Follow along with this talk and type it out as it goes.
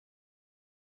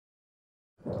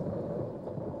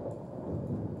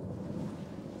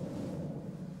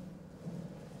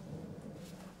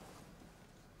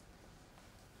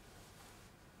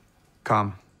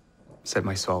Come, said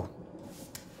my soul.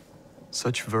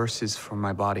 Such verses from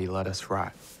my body let us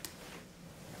write,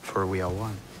 for we are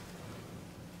one.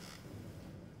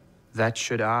 That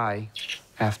should I,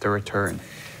 after return,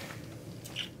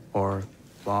 or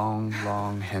long,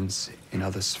 long hence in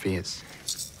other spheres,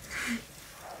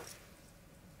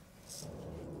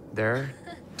 there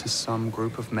to some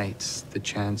group of mates the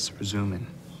chance resuming,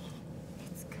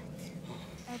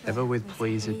 ever with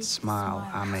pleased smile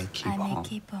I may keep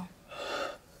on.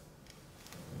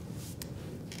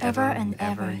 Ever and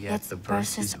ever yet the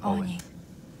verses owning.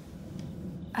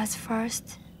 As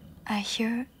first I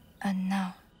hear and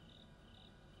now,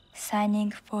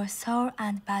 signing for soul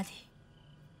and body,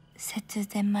 said to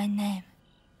them my name.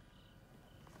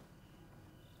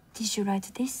 Did you write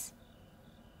this?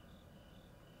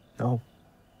 No.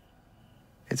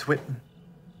 It's Whitman.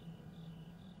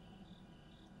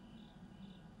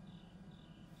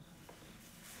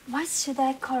 What should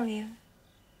I call you?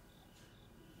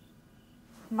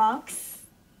 Max?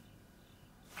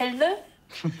 Hello?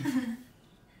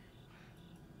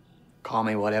 Call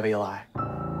me whatever you like.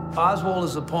 Oswald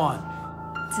is a pawn.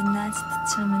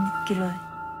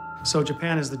 So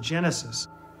Japan is the genesis.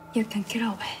 You can get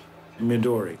away.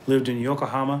 Midori lived in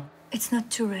Yokohama. It's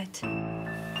not too late.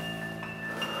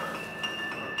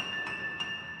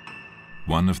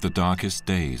 One of the darkest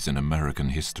days in American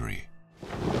history.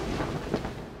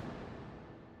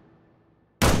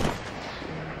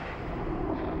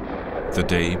 The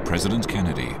day President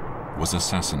Kennedy was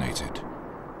assassinated.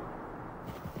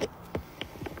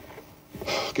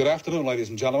 Good afternoon, ladies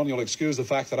and gentlemen. You'll excuse the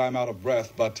fact that I'm out of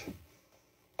breath, but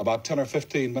about 10 or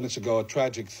 15 minutes ago, a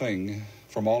tragic thing,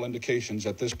 from all indications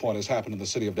at this point, has happened in the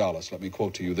city of Dallas. Let me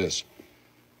quote to you this.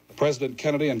 President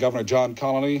Kennedy and Governor John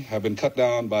Connally have been cut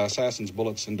down by assassins'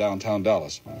 bullets in downtown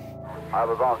Dallas. I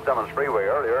was on Simmons Freeway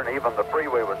earlier, and even the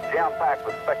freeway was jam-packed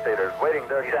with spectators waiting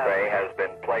their chance. Ray has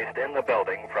been placed in the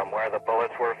building from where the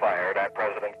bullets were fired at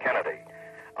President Kennedy.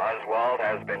 Oswald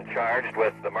has been charged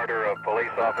with the murder of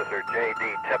police officer J.D.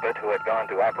 Tippett, who had gone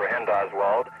to apprehend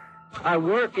Oswald. I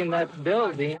work in that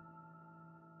building.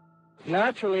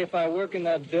 Naturally, if I work in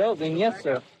that building, yes,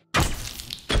 sir.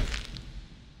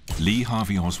 Lee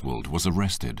Harvey Oswald was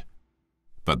arrested,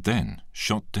 but then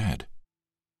shot dead.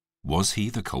 Was he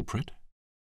the culprit?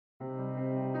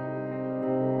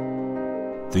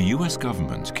 The US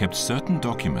government kept certain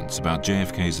documents about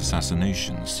JFK's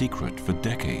assassination secret for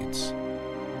decades.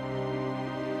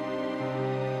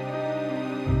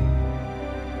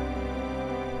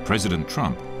 President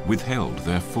Trump withheld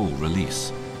their full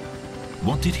release.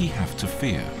 What did he have to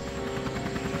fear?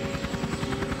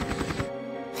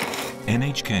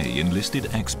 NHK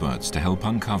enlisted experts to help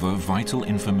uncover vital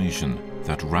information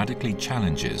that radically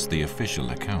challenges the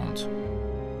official account.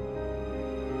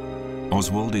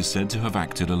 Oswald is said to have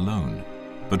acted alone,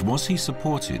 but was he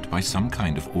supported by some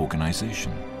kind of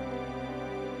organization?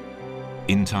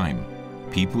 In time,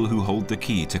 people who hold the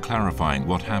key to clarifying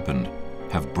what happened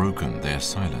have broken their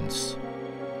silence.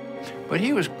 But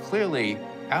he was clearly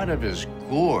out of his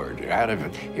gourd, out of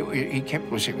it. He kept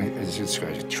saying,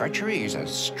 it's treachery, he's a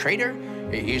traitor,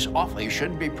 he's awful, he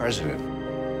shouldn't be president.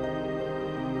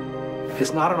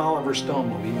 It's not an Oliver Stone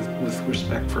movie with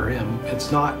respect for him. It's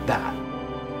not that.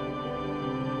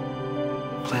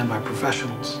 Planned by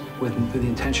professionals with the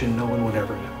intention no one would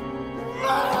ever know.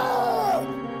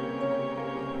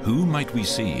 Who might we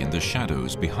see in the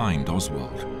shadows behind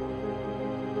Oswald?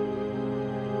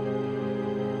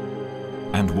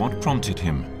 And what prompted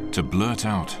him to blurt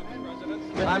out,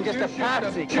 I'm just a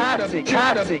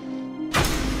patsy.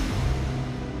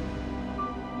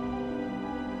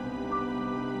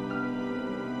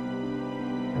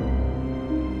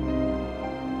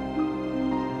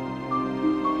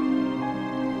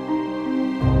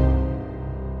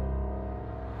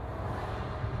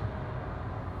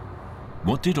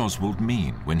 What did Oswald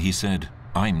mean when he said,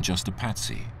 I'm just a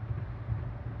patsy?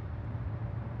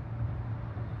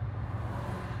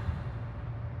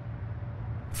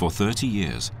 For 30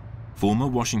 years, former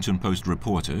Washington Post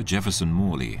reporter Jefferson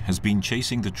Morley has been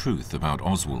chasing the truth about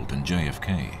Oswald and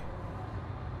JFK.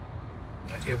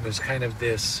 It was kind of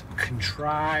this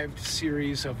contrived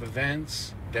series of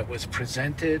events that was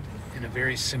presented in a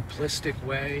very simplistic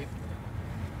way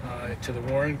to the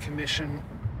Warren Commission.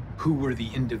 Who were the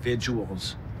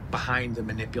individuals behind the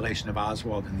manipulation of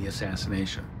Oswald and the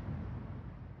assassination?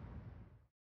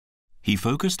 He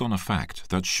focused on a fact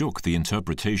that shook the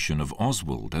interpretation of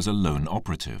Oswald as a lone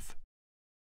operative.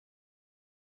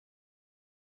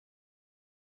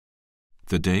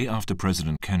 The day after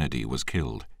President Kennedy was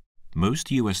killed,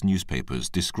 most US newspapers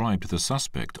described the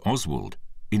suspect, Oswald,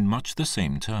 in much the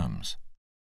same terms.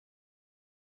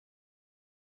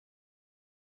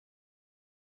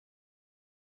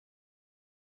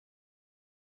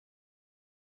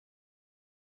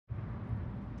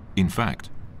 In fact,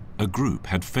 a group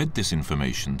had fed this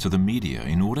information to the media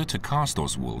in order to cast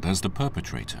Oswald as the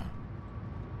perpetrator.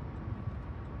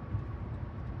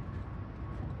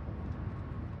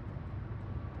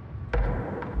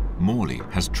 Morley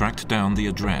has tracked down the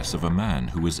address of a man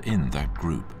who was in that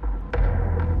group.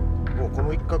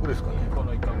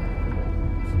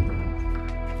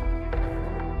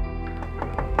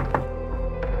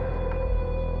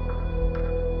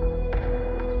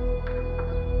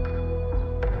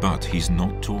 But he's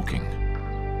not talking.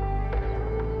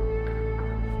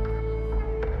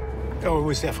 Oh, it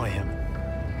was definitely him.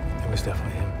 It was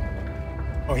definitely him.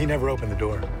 Oh, he never opened the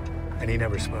door, and he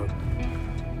never spoke.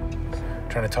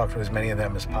 Trying to talk to as many of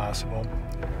them as possible.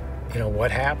 You know, what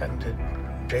happened to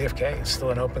JFK is still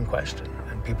an open question,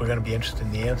 and people are going to be interested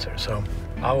in the answer, so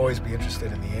I'll always be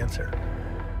interested in the answer.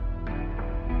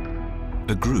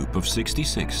 A group of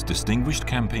 66 distinguished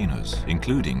campaigners,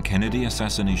 including Kennedy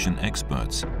assassination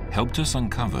experts, helped us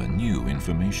uncover new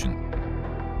information.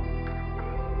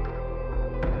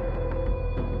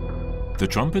 The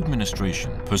Trump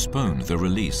administration postponed the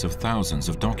release of thousands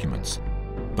of documents,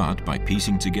 but by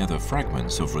piecing together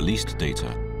fragments of released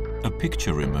data, a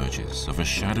picture emerges of a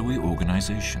shadowy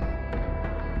organization.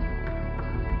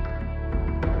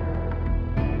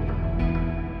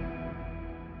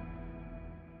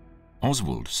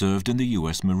 Oswald served in the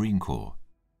US Marine Corps.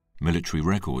 Military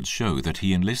records show that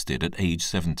he enlisted at age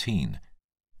 17.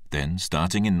 Then,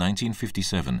 starting in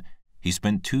 1957, he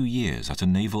spent 2 years at a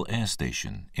naval air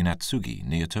station in Atsugi,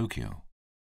 near Tokyo.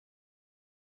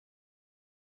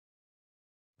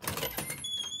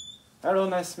 Hello,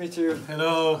 nice to meet you.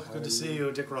 Hello, good to see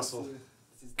you, Dick Russell.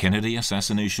 Kennedy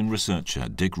assassination researcher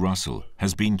Dick Russell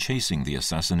has been chasing the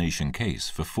assassination case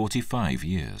for 45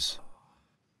 years.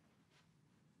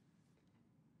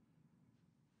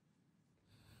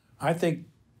 I think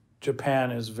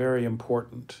Japan is very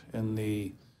important in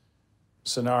the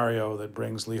scenario that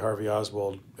brings Lee Harvey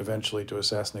Oswald eventually to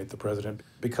assassinate the president,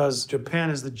 because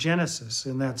Japan is the genesis,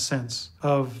 in that sense,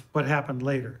 of what happened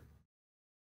later.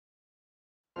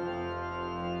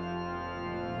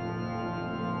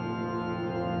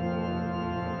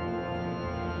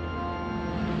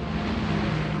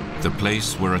 The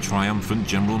place where a triumphant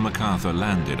General MacArthur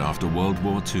landed after World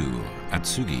War II,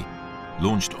 Atsugi,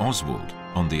 launched Oswald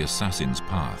on the assassin's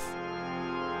path.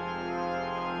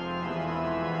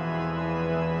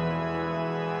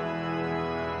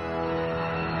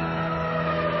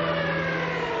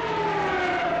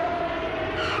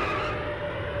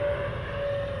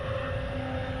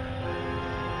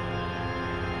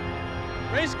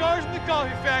 Race cars in the coffee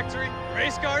factory.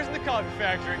 Race cars in the coffee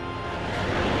factory.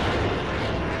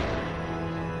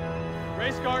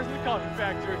 Race cars in the coffee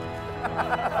factory.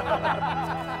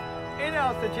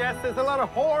 Intel suggests there's a lot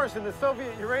of whores in the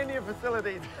Soviet uranium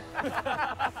facilities.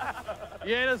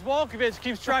 Yeah, this Volkovich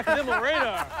keeps track of them on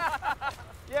radar.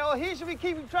 Yeah, well, he should be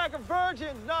keeping track of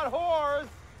virgins, not whores.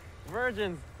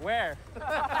 Virgins, where?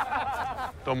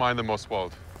 Don't mind them,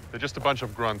 Oswald. They're just a bunch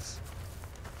of grunts.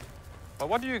 But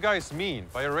what do you guys mean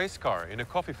by a race car in a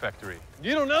coffee factory?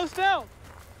 You don't know, Stout?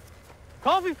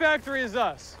 Coffee factory is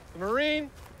us, the Marine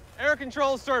Air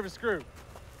Control Service Group.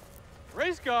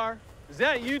 Race car is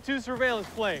that U-2 surveillance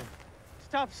plane. It's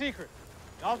top secret.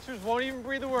 The officers won't even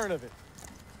breathe a word of it.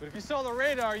 But if you saw the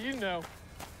radar, you'd know.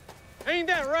 Ain't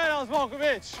that right,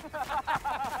 Oswaldovich?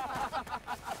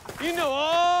 You know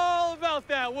all about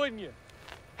that, wouldn't you?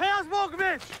 Hey,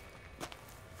 Oswaldovich!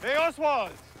 Hey, Oswald!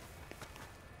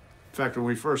 In fact, when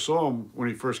we first saw him, when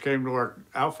he first came to our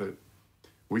outfit,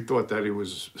 we thought that he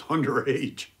was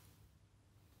underage.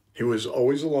 He was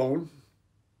always alone.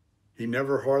 He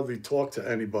never hardly talked to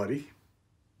anybody.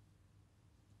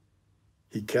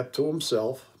 He kept to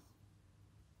himself.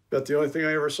 But the only thing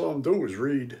I ever saw him do was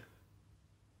read.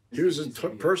 He was a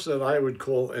person that I would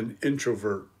call an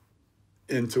introvert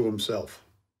into himself.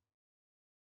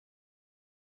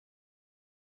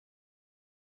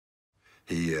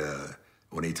 He,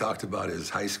 when he talked about his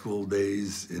high school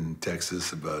days in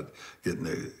Texas, about getting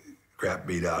the crap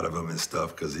beat out of him and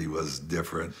stuff because he was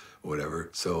different, whatever.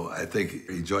 So I think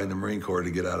he joined the Marine Corps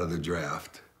to get out of the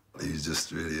draft. He's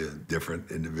just really a different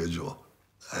individual.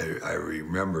 I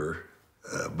remember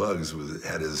Bugs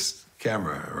had his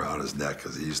camera around his neck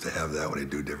because he used to have that when he'd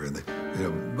do different things. You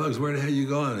know, Bugs, where the hell are you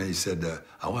going? And he said,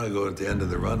 I want to go at the end of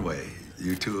the runway.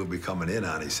 You two will be coming in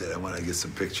on. He said, I want to get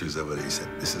some pictures of it. He said,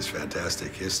 this is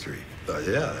fantastic history. I thought,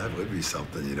 yeah, that would be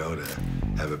something, you know, to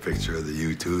have a picture of the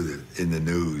U-2 in the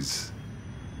news.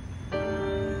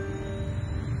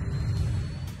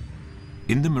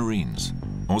 In the Marines,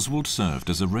 Oswald served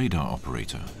as a radar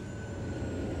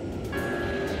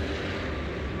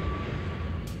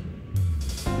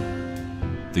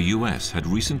The US had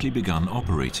recently begun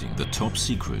operating the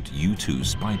top-secret U-2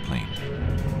 spy plane.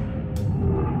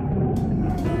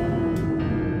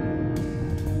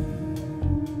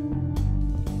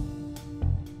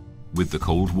 With the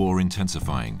Cold War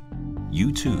intensifying,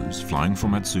 U-2s flying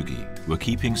from Atsugi were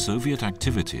keeping Soviet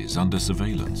activities under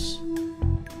surveillance.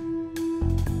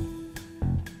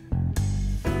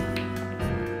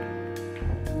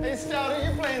 Hey, Stout, who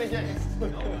you playing against?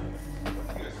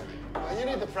 You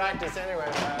need to practice anyway,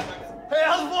 man. Hey,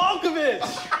 how's Volkovich?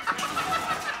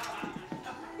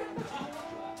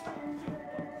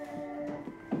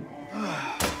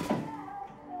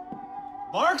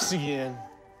 Marx again?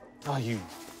 Oh, you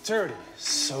dirty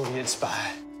Soviet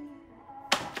spy.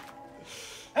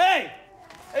 Hey!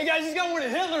 Hey, guys, he's got one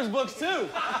of Hitler's books, too.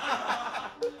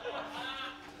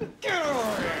 Get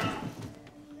over here.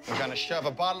 We're gonna shove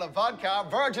a bottle of vodka,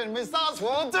 virgin Miss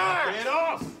Oswald, Get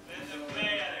off!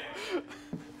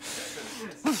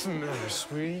 What's the matter,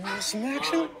 sweetie? You want some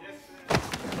action?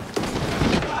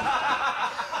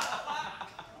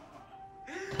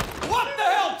 What the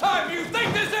hell time do you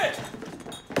think this is?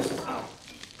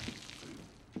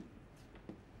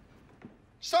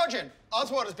 Sergeant,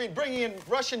 Oswald has been bringing in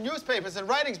Russian newspapers and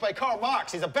writings by Karl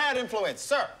Marx. He's a bad influence,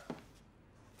 sir.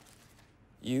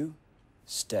 You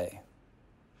stay.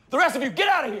 The rest of you, get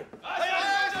out of here!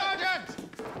 Hey, Sergeant!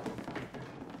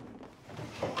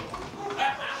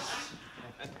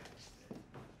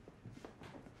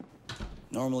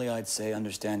 Normally, I'd say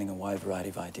understanding a wide variety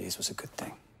of ideas was a good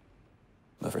thing.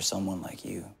 But for someone like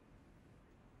you,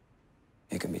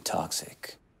 it can be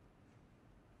toxic.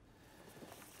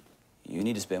 You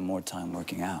need to spend more time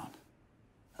working out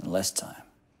and less time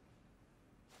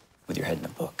with your head in a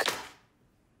book.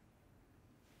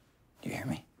 Do you hear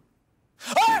me?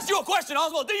 I asked you a question,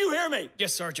 Oswald. Do you hear me?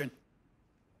 Yes, Sergeant.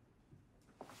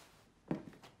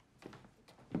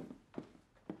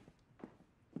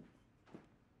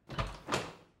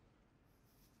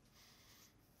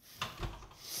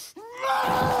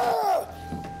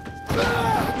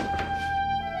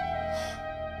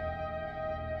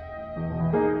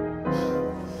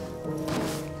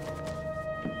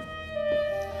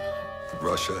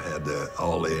 Russia had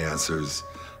all the answers.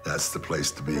 That's the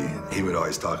place to be. He would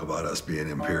always talk about us being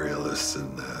imperialists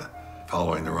and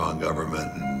following the wrong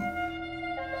government.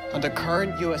 Under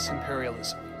current U.S.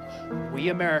 imperialism, we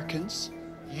Americans,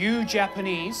 you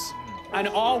Japanese, and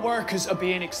all workers are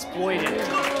being exploited.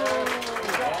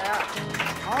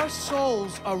 Our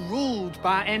souls are ruled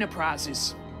by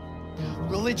enterprises.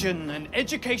 Religion and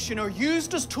education are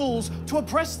used as tools to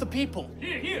oppress the people.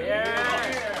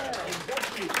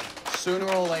 Sooner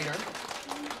or later.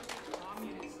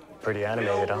 Pretty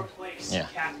animated, huh? Yeah.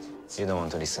 You don't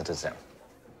want to listen to them.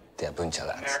 They're a bunch of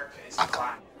lads.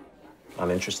 I'm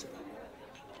interested.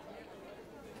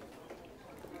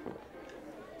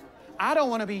 I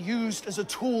don't want to be used as a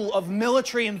tool of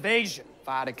military invasion.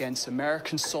 Fight against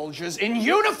American soldiers in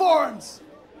uniforms!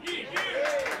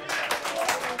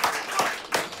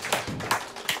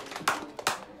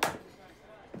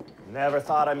 Never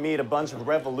thought I'd meet a bunch of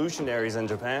revolutionaries in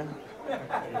Japan.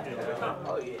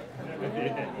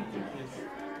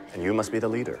 And you must be the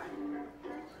leader.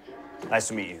 Nice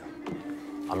to meet you.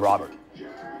 I'm Robert.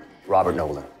 Robert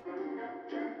Nolan.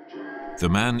 The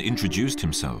man introduced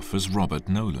himself as Robert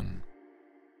Nolan.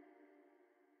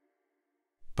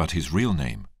 But his real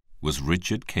name was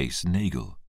Richard Case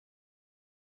Nagel.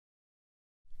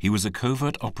 He was a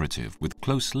covert operative with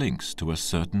close links to a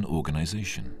certain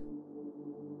organization.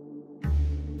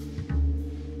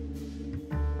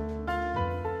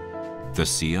 The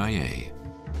CIA.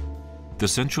 The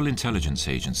Central Intelligence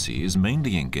Agency is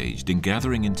mainly engaged in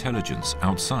gathering intelligence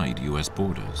outside US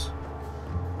borders.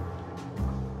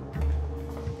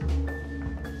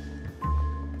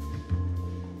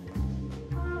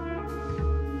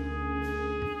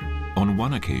 On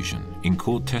one occasion, in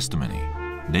court testimony,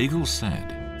 Nagel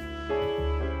said,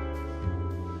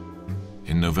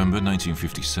 "In November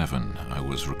 1957, I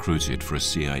was recruited for a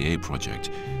CIA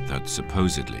project that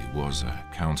supposedly was a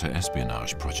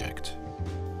counter-espionage project."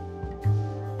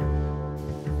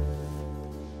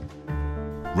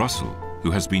 Russell,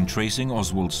 who has been tracing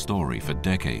Oswald's story for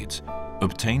decades,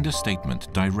 obtained a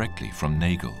statement directly from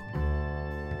Nagel.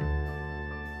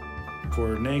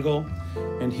 For Nagel,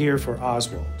 and here for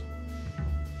Oswald.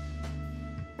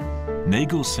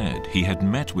 Nagel said he had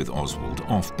met with Oswald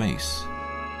off base.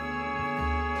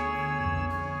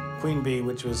 Queen Bee,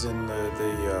 which was in the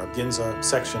Ginza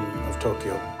section of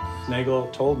Tokyo. Nagel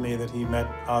told me that he met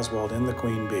Oswald in the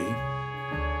Queen Bee.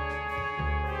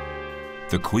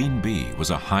 The Queen Bee was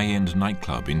a high-end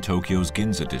nightclub in Tokyo's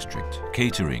Ginza district,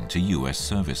 catering to US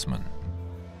servicemen.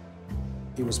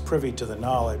 He was privy to the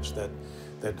knowledge that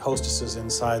hostesses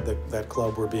inside that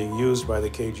club were being used by the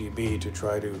KGB to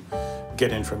try to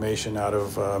get information out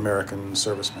of American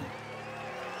servicemen.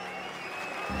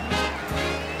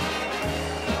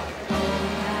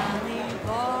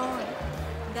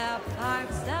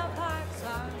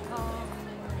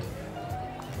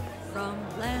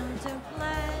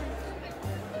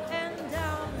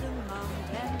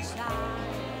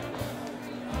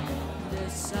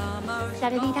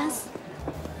 Shall we dance?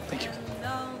 Thank you.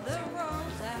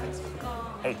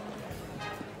 Hey,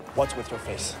 what's with your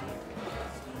face?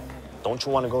 Don't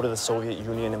you want to go to the Soviet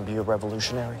Union and be a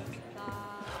revolutionary?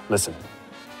 Listen,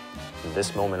 from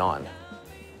this moment on,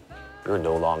 you're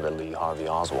no longer Lee Harvey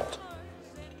Oswald.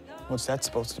 What's that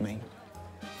supposed to mean?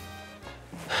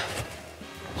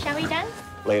 Shall we dance?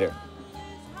 Later.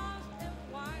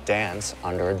 Dance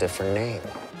under a different name.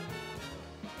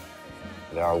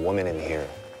 There are women in here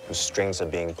whose strings are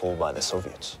being pulled by the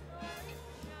Soviets.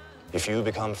 If you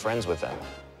become friends with them,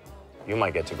 you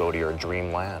might get to go to your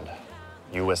dream land,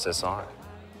 USSR.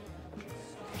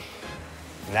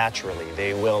 Naturally,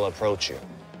 they will approach you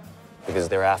because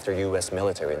they're after US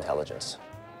military intelligence.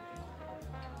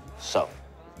 So,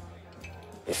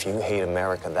 if you hate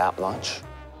America that much,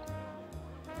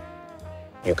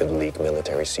 you could leak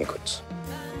military secrets.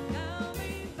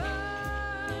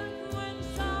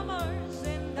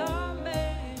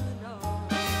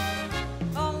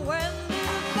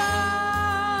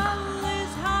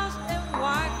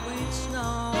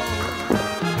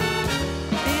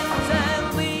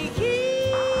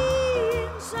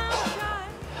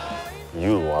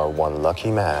 You are one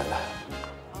lucky man.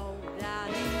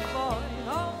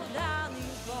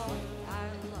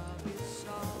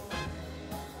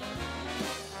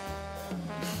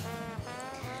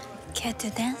 Care to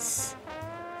dance?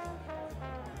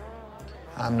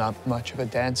 I'm not much of a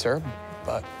dancer,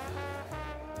 but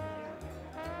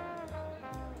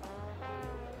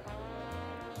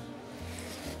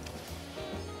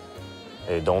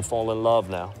Hey, don't fall in love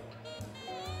now.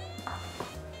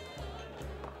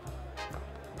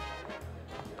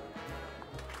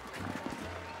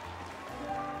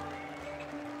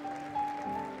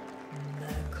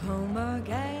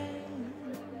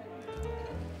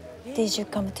 Did you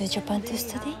come to Japan to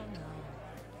study?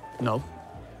 no.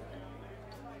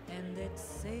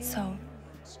 So,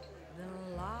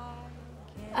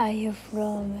 are you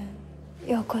from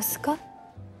Yokosuka?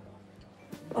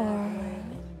 Or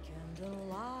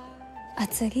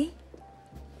Atsugi?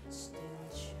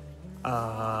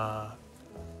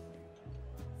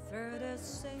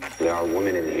 There are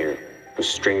women in here whose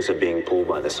strings are being pulled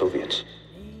by the Soviets.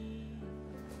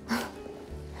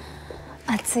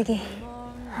 Atsugi.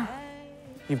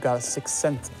 You've got a sixth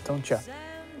sense, don't you?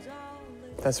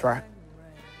 That's right.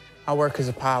 I work as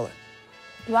a pilot.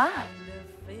 Wow.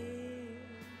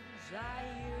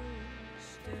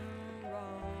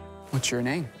 What's your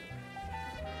name?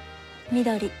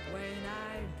 Midori.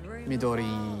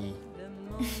 Midori.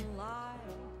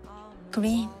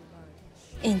 Green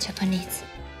in Japanese.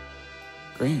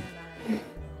 Green.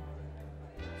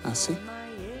 I see.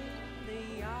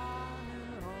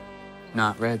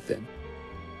 Not red, then.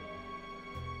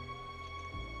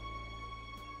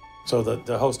 So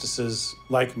the hostesses,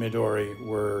 like Midori,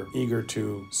 were eager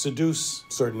to seduce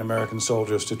certain American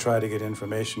soldiers to try to get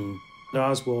information.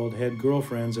 Oswald had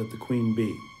girlfriends at the Queen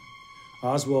Bee.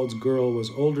 Oswald's girl was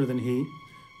older than he,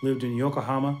 lived in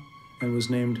Yokohama, and was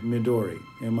named Midori,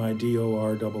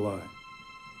 M-I-D-O-R-I-I.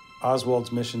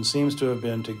 Oswald's mission seems to have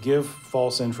been to give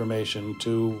false information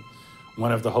to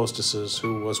one of the hostesses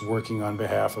who was working on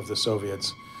behalf of the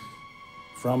Soviets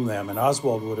from them. And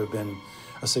Oswald would have been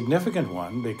a significant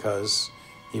one because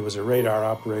he was a radar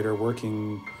operator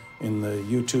working in the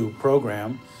U-2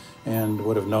 program and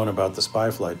would have known about the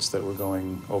spy flights that were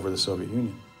going over the Soviet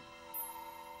Union.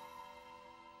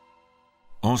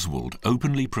 Oswald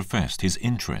openly professed his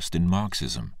interest in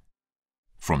Marxism.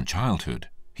 From childhood,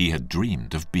 he had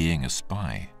dreamed of being a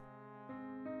spy.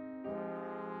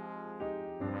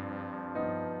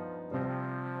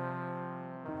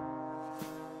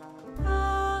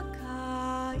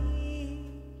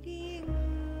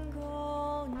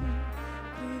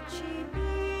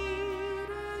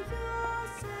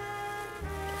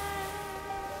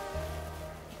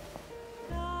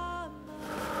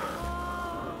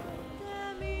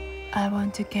 I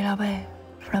want to get away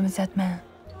from that man.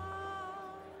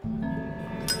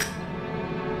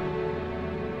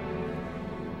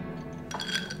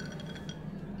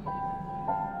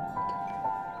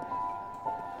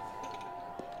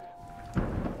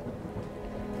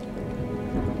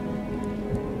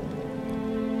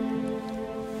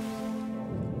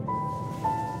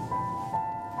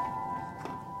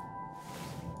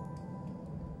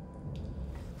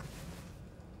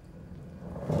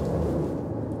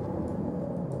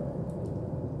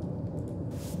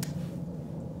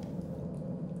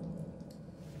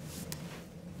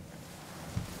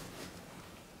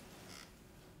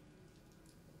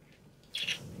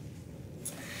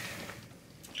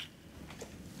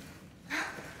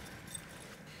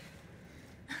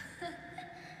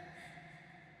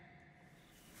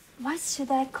 What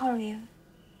should I call you?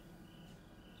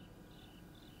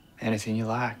 Anything you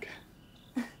like.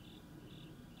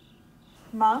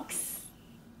 Max?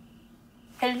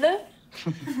 Hello?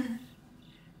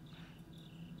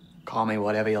 Call me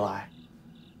whatever you like.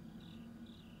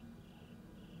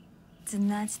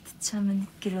 Значит, 점은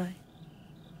герой.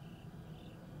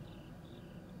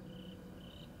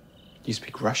 You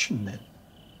speak Russian, then?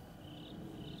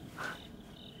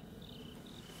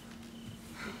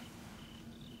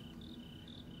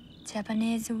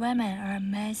 Japanese women are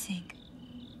amazing.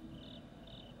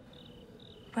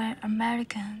 When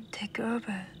Americans take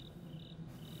over,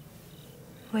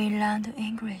 we learn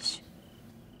English.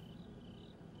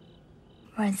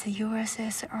 When the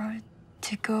USSR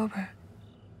took over,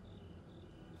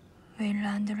 we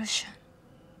learned Russian.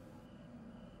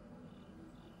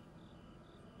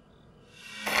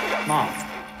 Mom!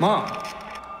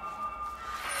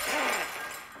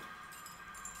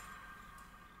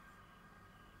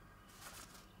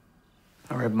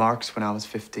 I read Marx when I was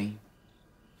 15.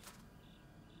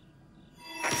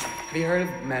 Have you heard of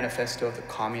the Manifesto of the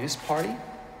Communist Party?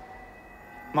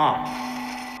 Mom.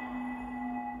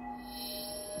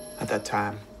 At that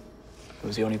time, it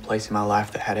was the only place in my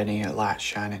life that had any light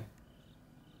shining.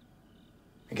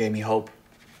 It gave me hope.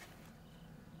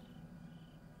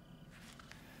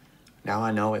 Now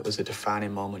I know it was a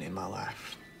defining moment in my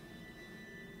life.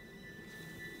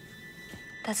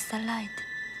 That's the light.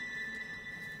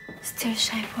 Still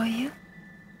shine for you?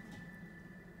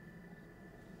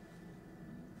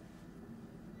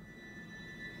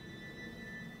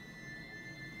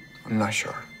 I'm not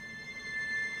sure.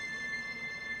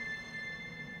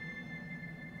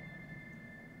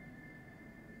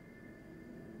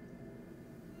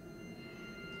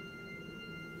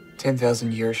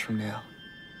 "10,000 years from now,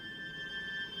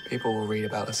 people will read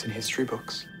about us in history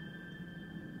books.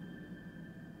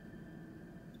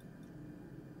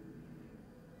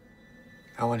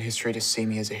 I want history to see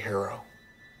me as a hero,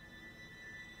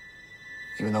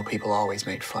 even though people always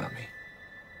made fun of me.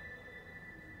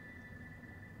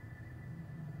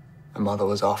 My mother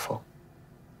was awful.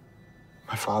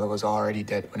 My father was already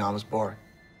dead when I was born.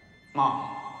 Mom!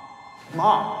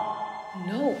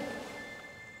 No.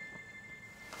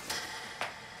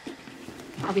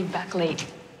 I'll be back late.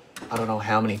 I don't know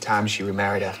how many times she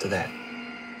remarried after that.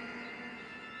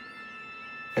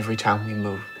 Every time we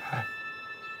moved,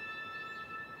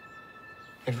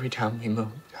 every time we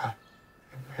moved,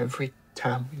 every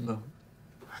time we moved,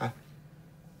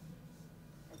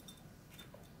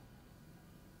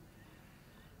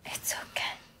 It's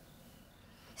okay.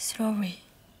 Slowly.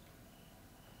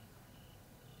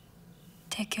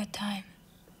 Take your time.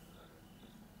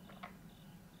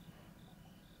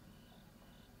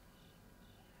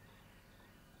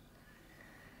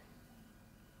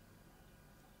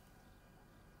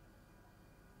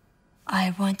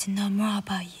 I want to know more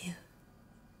about you.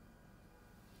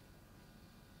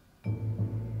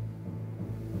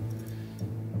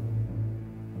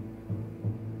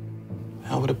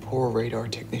 How would a poor radar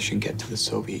technician get to the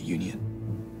Soviet Union?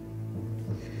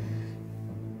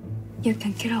 You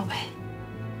can get away.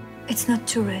 It's not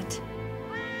too late.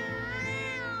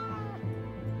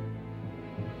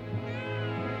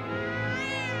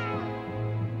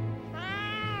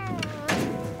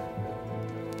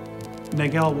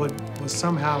 Nagel was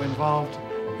somehow involved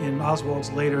in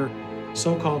Oswald's later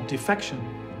so-called defection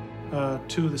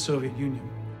to the Soviet Union.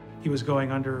 He was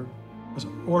going under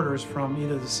orders from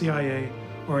either the CIA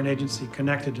or an agency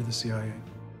connected to the CIA.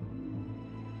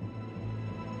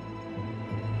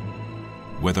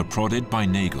 Whether prodded by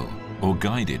Nagel or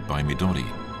guided by Midori,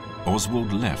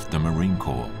 Oswald left the Marine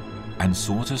Corps and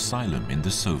sought asylum in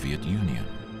the Soviet Union.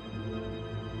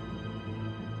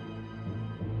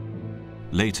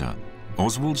 Later,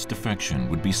 Oswald's defection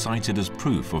would be cited as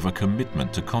proof of a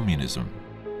commitment to communism,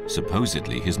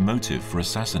 supposedly his motive for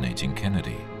assassinating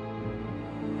Kennedy.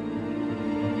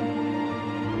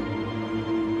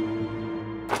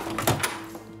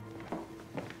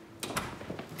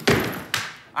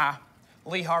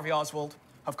 Lee Harvey Oswald.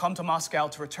 I've come to Moscow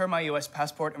to return my U.S.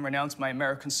 passport and renounce my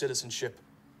American citizenship.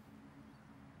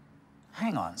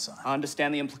 Hang on, son. I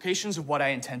understand the implications of what I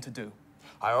intend to do.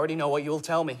 I already know what you'll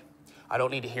tell me. I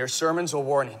don't need to hear sermons or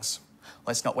warnings.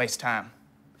 Let's not waste time.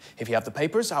 If you have the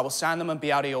papers, I will sign them and be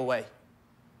out of your way.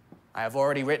 I have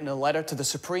already written a letter to the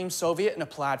Supreme Soviet and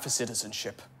applied for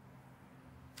citizenship.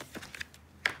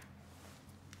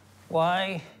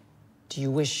 Why do you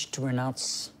wish to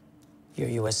renounce your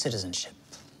U.S. citizenship?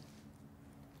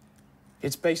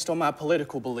 It's based on my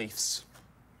political beliefs.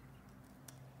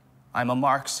 I'm a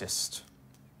Marxist.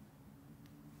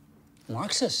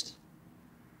 Marxist?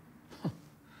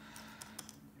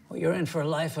 Well, you're in for a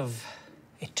life of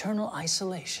eternal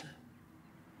isolation.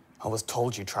 I was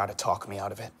told you'd try to talk me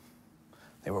out of it.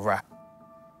 They were right.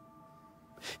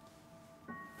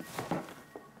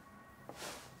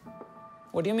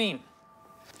 What do you mean?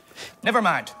 Never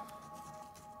mind.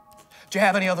 Do you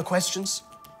have any other questions?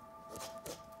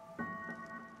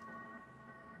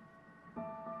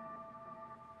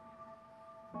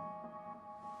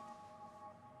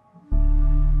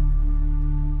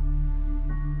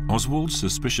 Oswald's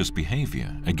suspicious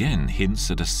behavior again hints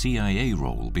at a CIA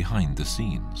role behind the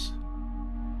scenes.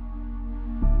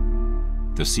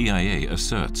 The CIA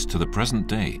asserts to the present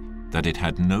day that it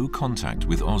had no contact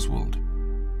with Oswald.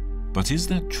 But is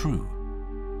that true?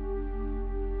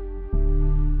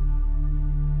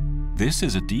 This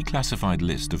is a declassified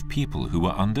list of people who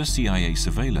were under CIA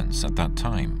surveillance at that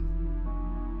time.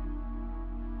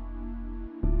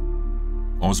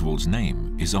 Oswald's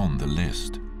name is on the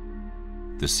list.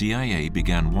 The CIA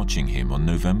began watching him on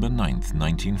November 9,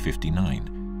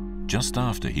 1959, just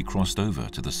after he crossed over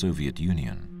to the Soviet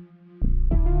Union.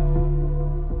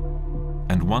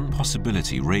 And one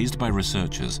possibility raised by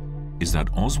researchers is that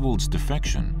Oswald's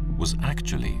defection was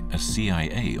actually a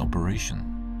CIA operation.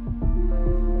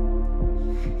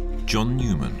 John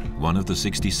Newman, one of the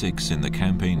 66 in the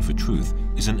Campaign for Truth,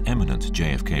 is an eminent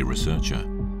JFK researcher.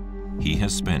 He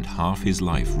has spent half his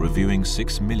life reviewing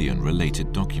 6 million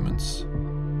related documents.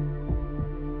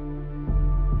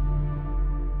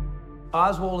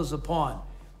 Oswald is a pawn.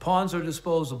 Pawns are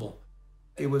disposable.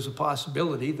 It was a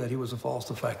possibility that he was a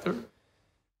false defector.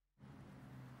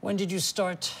 When did you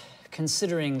start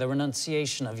considering the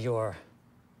renunciation of your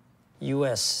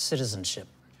U.S. citizenship?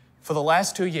 For the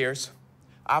last 2 years,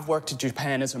 I've worked in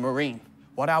Japan as a Marine.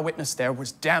 What I witnessed there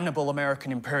was damnable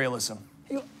American imperialism.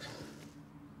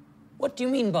 What do you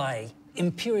mean by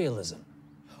imperialism?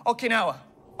 Okinawa.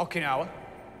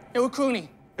 Iwakuni.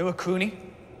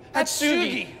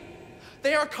 Atsugi.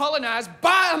 They are colonized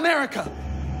by America.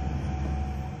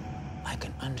 I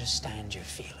can understand your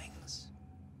feelings.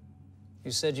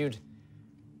 You said you'd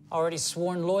already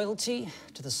sworn loyalty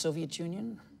to the Soviet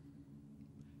Union?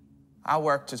 I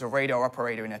worked as a radar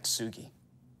operator in Atsugi.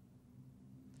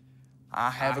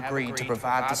 I have agreed to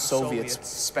provide the Soviets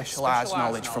specialized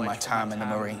knowledge from my time in the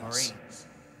Marines.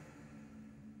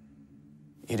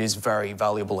 It is very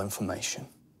valuable information.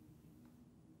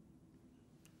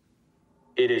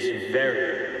 It is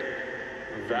very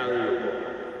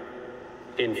valuable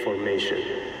information.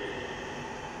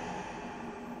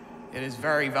 It is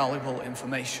very valuable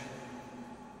information.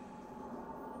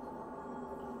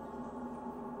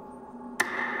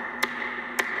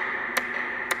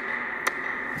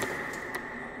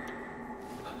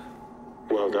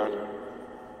 Well done.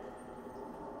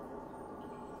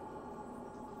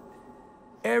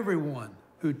 Everyone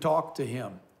who talked to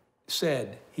him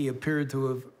said he appeared to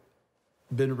have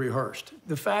been rehearsed.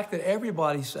 The fact that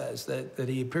everybody says that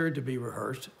he appeared to be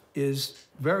rehearsed is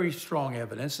very strong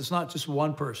evidence. It's not just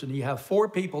one person. You have 4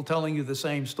 people telling you the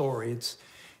same story.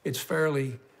 It's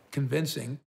fairly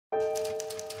convincing.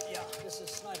 Yeah, this is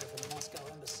Snyder from the Moscow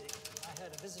embassy. I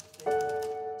had a visit from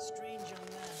a strange young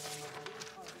man named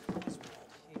Harvey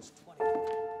Oswald, age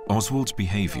 20. Oswald's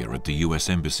behavior at the U.S.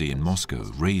 Embassy in Moscow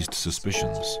raised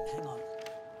suspicions. Hang on.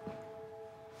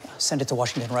 Send it to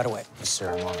Washington right away. Yes,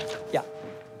 sir, I'm on it. Yeah.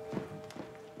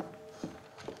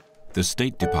 The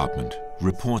State Department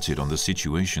reported on the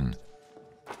situation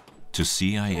to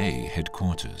CIA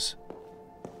headquarters.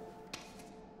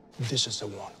 This is the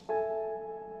one.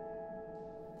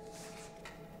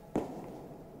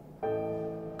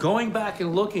 Going back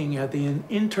and looking at the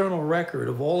internal record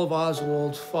of all of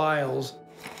Oswald's files.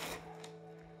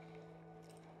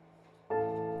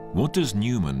 What does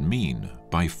Newman mean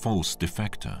by false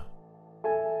defector?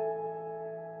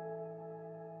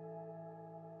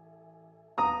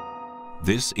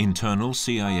 This internal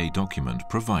CIA document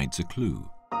provides a clue.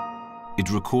 It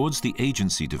records the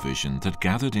agency division that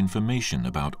gathered information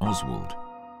about Oswald.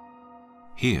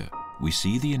 Here, we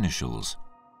see the initials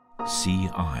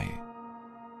CI.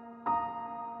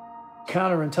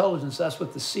 Counterintelligence, that's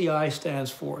what the CI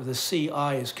stands for. The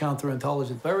CI is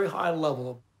counterintelligence, very high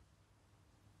level.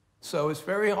 So it's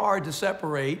very hard to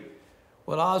separate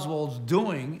what Oswald's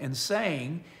doing and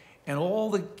saying and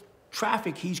all the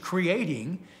traffic he's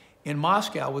creating in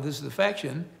Moscow with his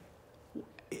defection,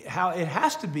 how it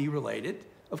has to be related.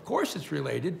 Of course it's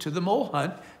related to the mole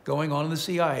hunt going on in the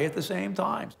CIA at the same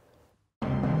time.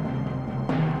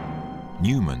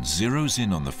 Newman zeroes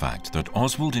in on the fact that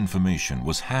Oswald information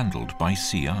was handled by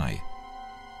CI.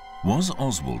 Was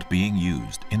Oswald being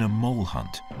used in a mole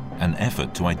hunt, an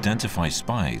effort to identify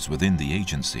spies within the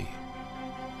agency?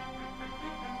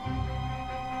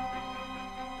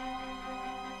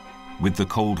 With the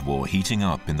Cold War heating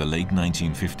up in the late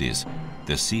 1950s,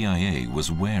 the CIA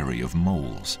was wary of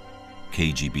moles,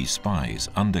 KGB spies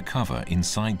undercover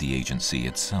inside the agency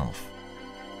itself.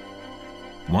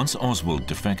 Once Oswald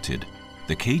defected,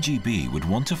 the KGB would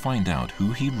want to find out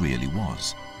who he really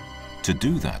was. To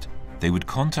do that, they would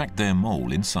contact their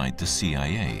mole inside the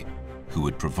CIA, who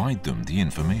would provide them the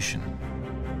information.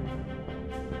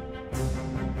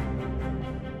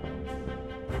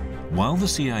 While the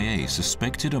CIA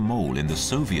suspected a mole in the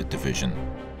Soviet division,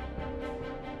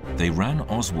 they ran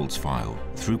Oswald's file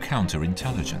through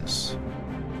counterintelligence.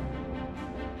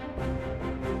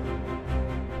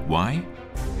 Why?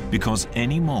 Because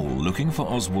any mole looking for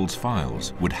Oswald's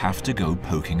files would have to go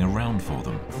poking around for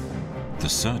them. The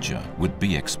searcher would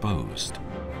be exposed.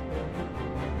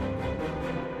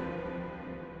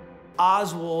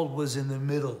 Oswald was in the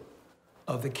middle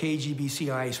of the KGB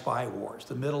CIA spy wars,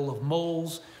 the middle of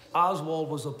moles. Oswald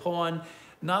was a pawn,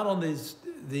 not on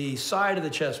the side of the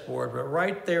chessboard, but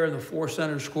right there in the four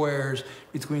center squares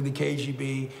between the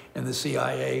KGB and the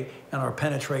CIA and our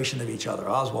penetration of each other.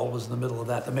 Oswald was in the middle of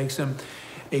that. That makes him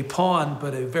a pawn,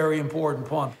 but a very important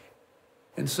pawn.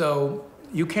 And so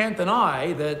you can't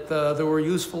deny that there were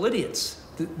useful idiots,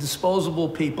 disposable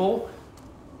people.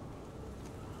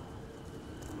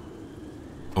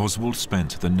 Oswald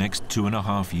spent the next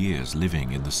 2.5 years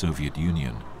living in the Soviet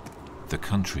Union, the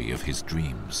country of his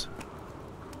dreams.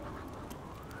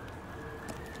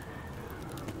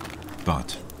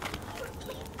 But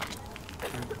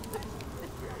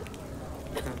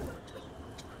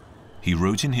he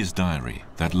wrote in his diary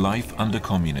that life under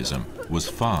communism was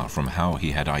far from how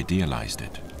he had idealized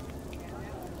it.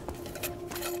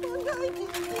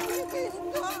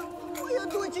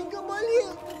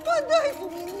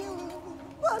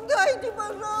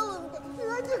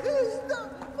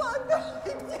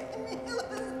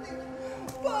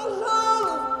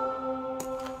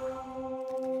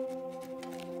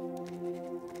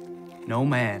 No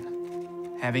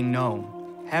man, having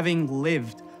known, having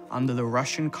lived under the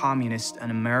Russian communist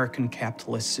and American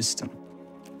capitalist system,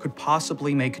 could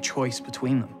possibly make a choice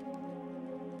between them.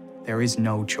 There is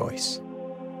no choice.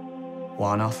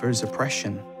 One offers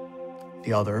oppression,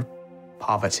 the other,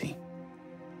 poverty.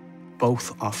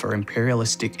 Both offer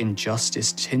imperialistic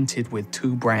injustice tinted with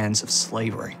two brands of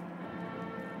slavery.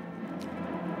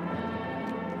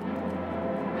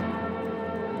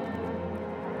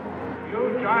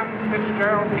 You, John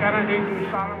Fitzgerald Kennedy, do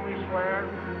solemnly swear.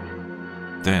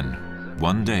 Then,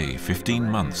 one day, 15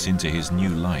 months into his new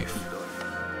life,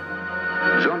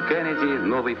 Джон Кеннеди,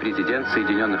 новый президент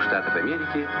Соединенных Штатов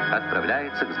Америки,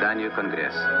 отправляется к зданию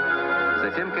Конгресса.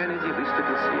 Затем Кеннеди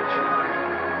выступил с речью.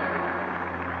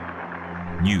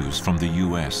 news from the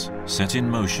US set in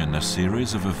motion a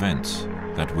series of events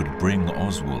that would bring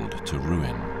Oswald to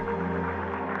ruin.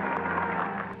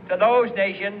 To those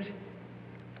nations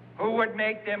who would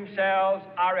make themselves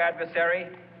our adversary,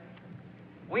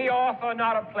 we offer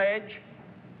not a pledge,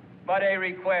 but a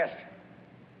request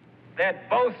that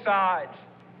both sides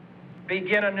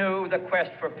begin anew the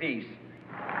quest for peace.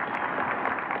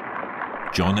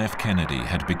 John F. Kennedy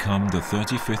had become the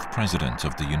 35th President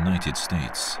of the United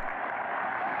States.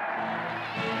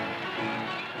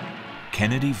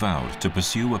 Kennedy vowed to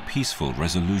pursue a peaceful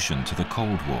resolution to the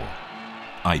Cold War,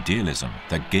 idealism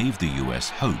that gave the US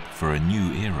hope for a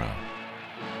new era.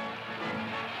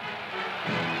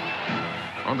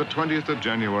 On the 20th of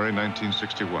January,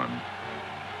 1961,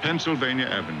 Pennsylvania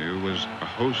Avenue was a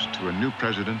host to a new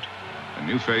president, a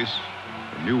new face,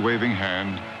 a new waving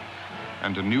hand,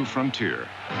 and a new frontier.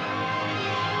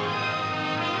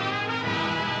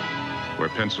 Where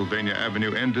Pennsylvania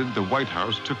Avenue ended, the White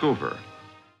House took over.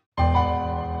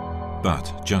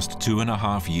 But just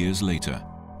 2.5 years later,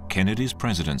 Kennedy's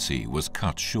presidency was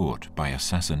cut short by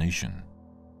assassination.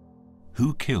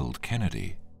 Who killed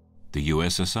Kennedy? The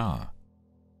USSR?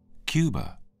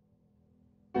 Cuba?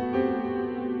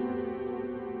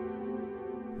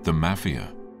 The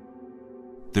mafia?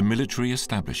 The military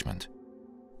establishment?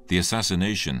 The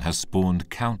assassination has spawned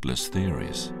countless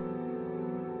theories.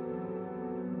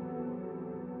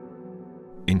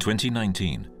 In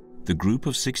 2019, the group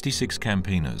of 66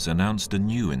 campaigners announced a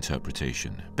new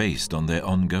interpretation based on their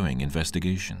ongoing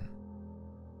investigation.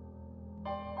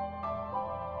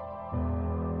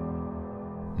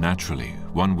 Naturally,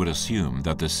 one would assume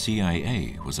that the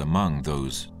CIA was among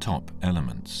those top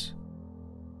elements.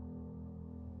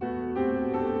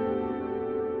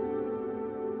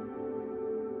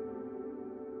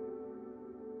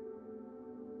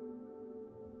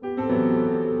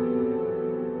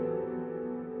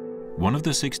 One of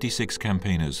the 66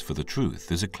 campaigners for the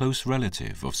truth is a close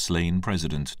relative of slain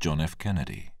President John F.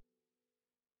 Kennedy.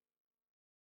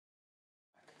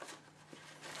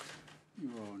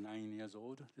 years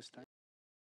old this time.